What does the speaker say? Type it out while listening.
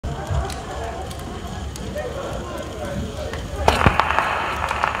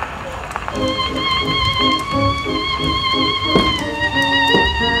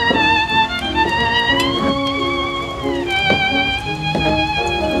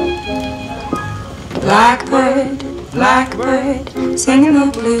Blackbird, blackbird, singing the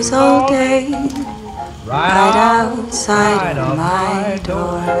blues all day, right outside of my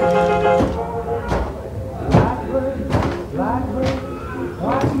door. Blackbird, blackbird,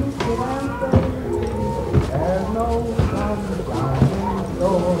 why do you sit and say, there's no sunshine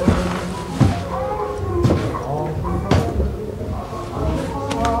indoors.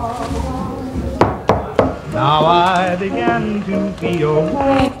 Now I began to feel.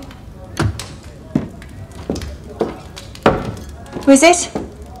 Who is it?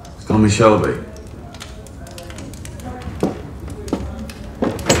 Call me Shelby.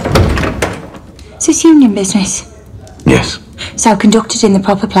 Is this union business? Yes. So conducted in the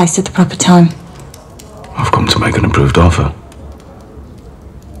proper place at the proper time. I've come to make an improved offer.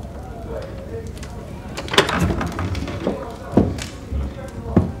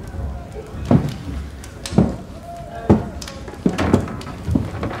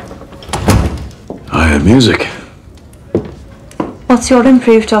 I heard music. What's your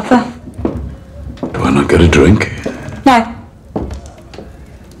improved offer? Do I not get a drink? No.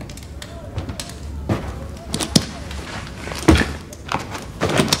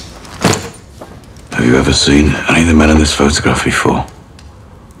 Have you ever seen any of the men in this photograph before?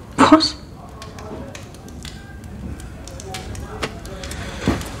 What?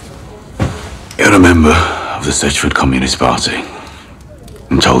 You're a member of the Sedgeford Communist Party.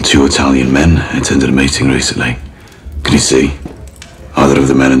 I'm told two Italian men attended a meeting recently. Can you see either of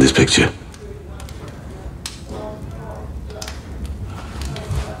the men in this picture?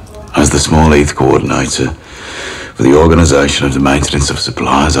 As the Small Heath coordinator for the organisation of the maintenance of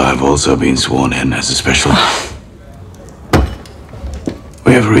supplies, I have also been sworn in as a special.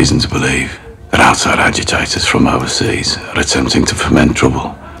 We have reason to believe that outside agitators from overseas are attempting to foment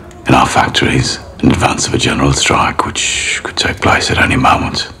trouble in our factories in advance of a general strike which could take place at any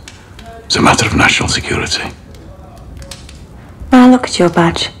moment. It's a matter of national security. May I look at your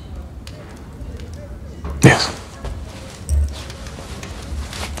badge? Yes.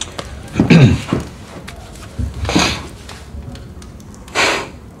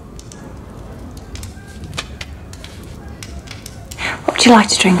 What would you like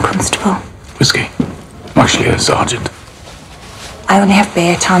to drink, Constable? Whiskey. I'm actually a sergeant. I only have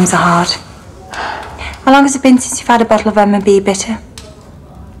beer, times are hard. How long has it been since you've had a bottle of M&B bitter?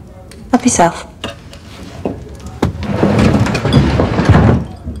 Help yourself.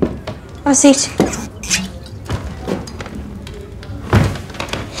 Have a seat.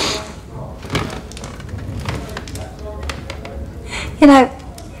 You know,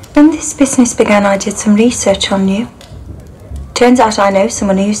 when this business began, I did some research on you. Turns out I know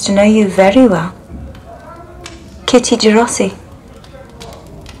someone who used to know you very well. Greta Jurossi.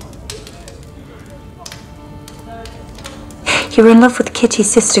 You were in love with Kitty's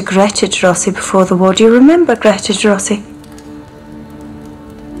sister Greta Jurossi before the war. Do you remember Greta Jurossi?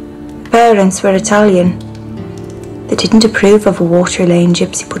 Parents were Italian. They didn't approve of a water-laying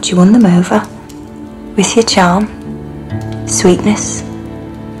gypsy, but you won them over. With your charm, sweetness.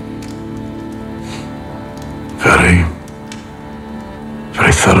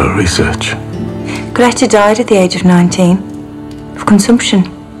 Very thorough research. Greta died at the age of 19 of consumption.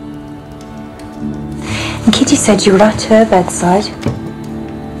 And Kitty said you were at her bedside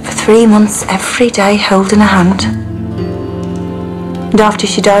for 3 months every day holding her hand. And after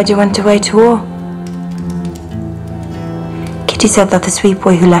she died you went away to war. Kitty said that the sweet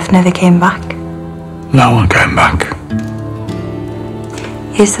boy who left never came back. No one came back.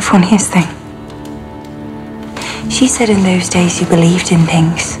 Here's the funniest thing. She said in those days you believed in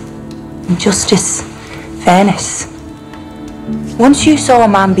things. In justice, fairness. Once you saw a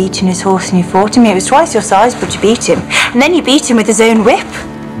man beating his horse and you fought him, it was twice your size, but you beat him. And then you beat him with his own whip.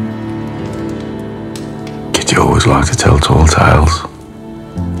 Kitty always liked to tell tall tales.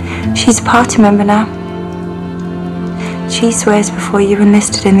 She's a party member now. She swears before you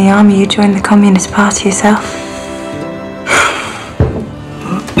enlisted in the army, you joined the Communist Party yourself.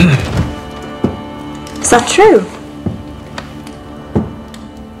 Is that true?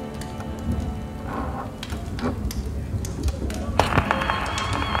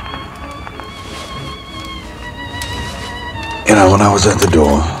 You know, when I was at the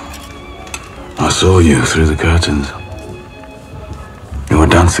door, I saw you through the curtains. You were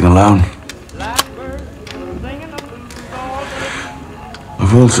dancing alone.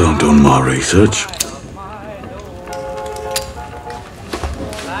 I've also done my research.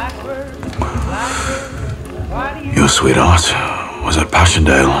 Your sweetheart was at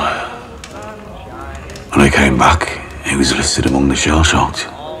Passchendaele. When I came back, he was listed among the shell-shocked.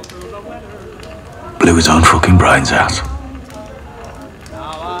 Blew his own fucking brains out.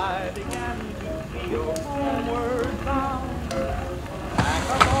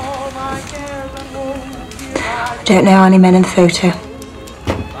 don't know any men in the photo.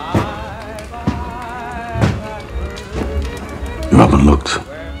 You haven't looked.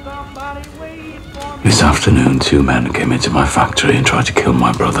 This afternoon, 2 men came into my factory and tried to kill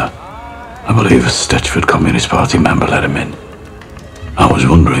my brother. I believe a Stetchford Communist Party member let him in. I was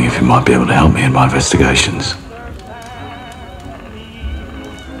wondering if you might be able to help me in my investigations.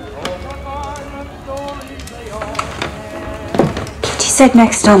 Kitty said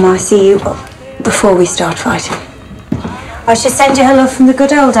next time I see you, before we start fighting, I should send you her love from the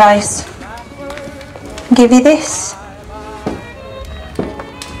good old days. And give you this.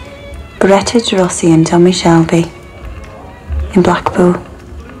 Greta Jurossi and Tommy Shelby in Blackpool.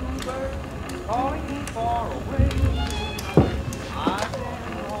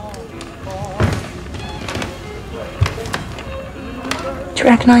 Do you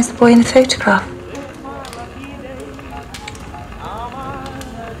recognise the boy in the photograph?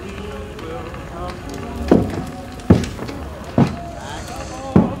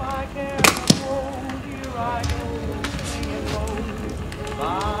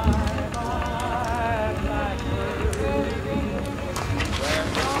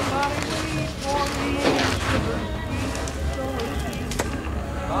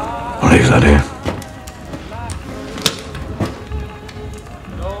 I'll leave that here.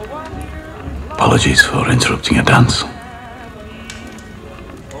 Apologies for interrupting your dance.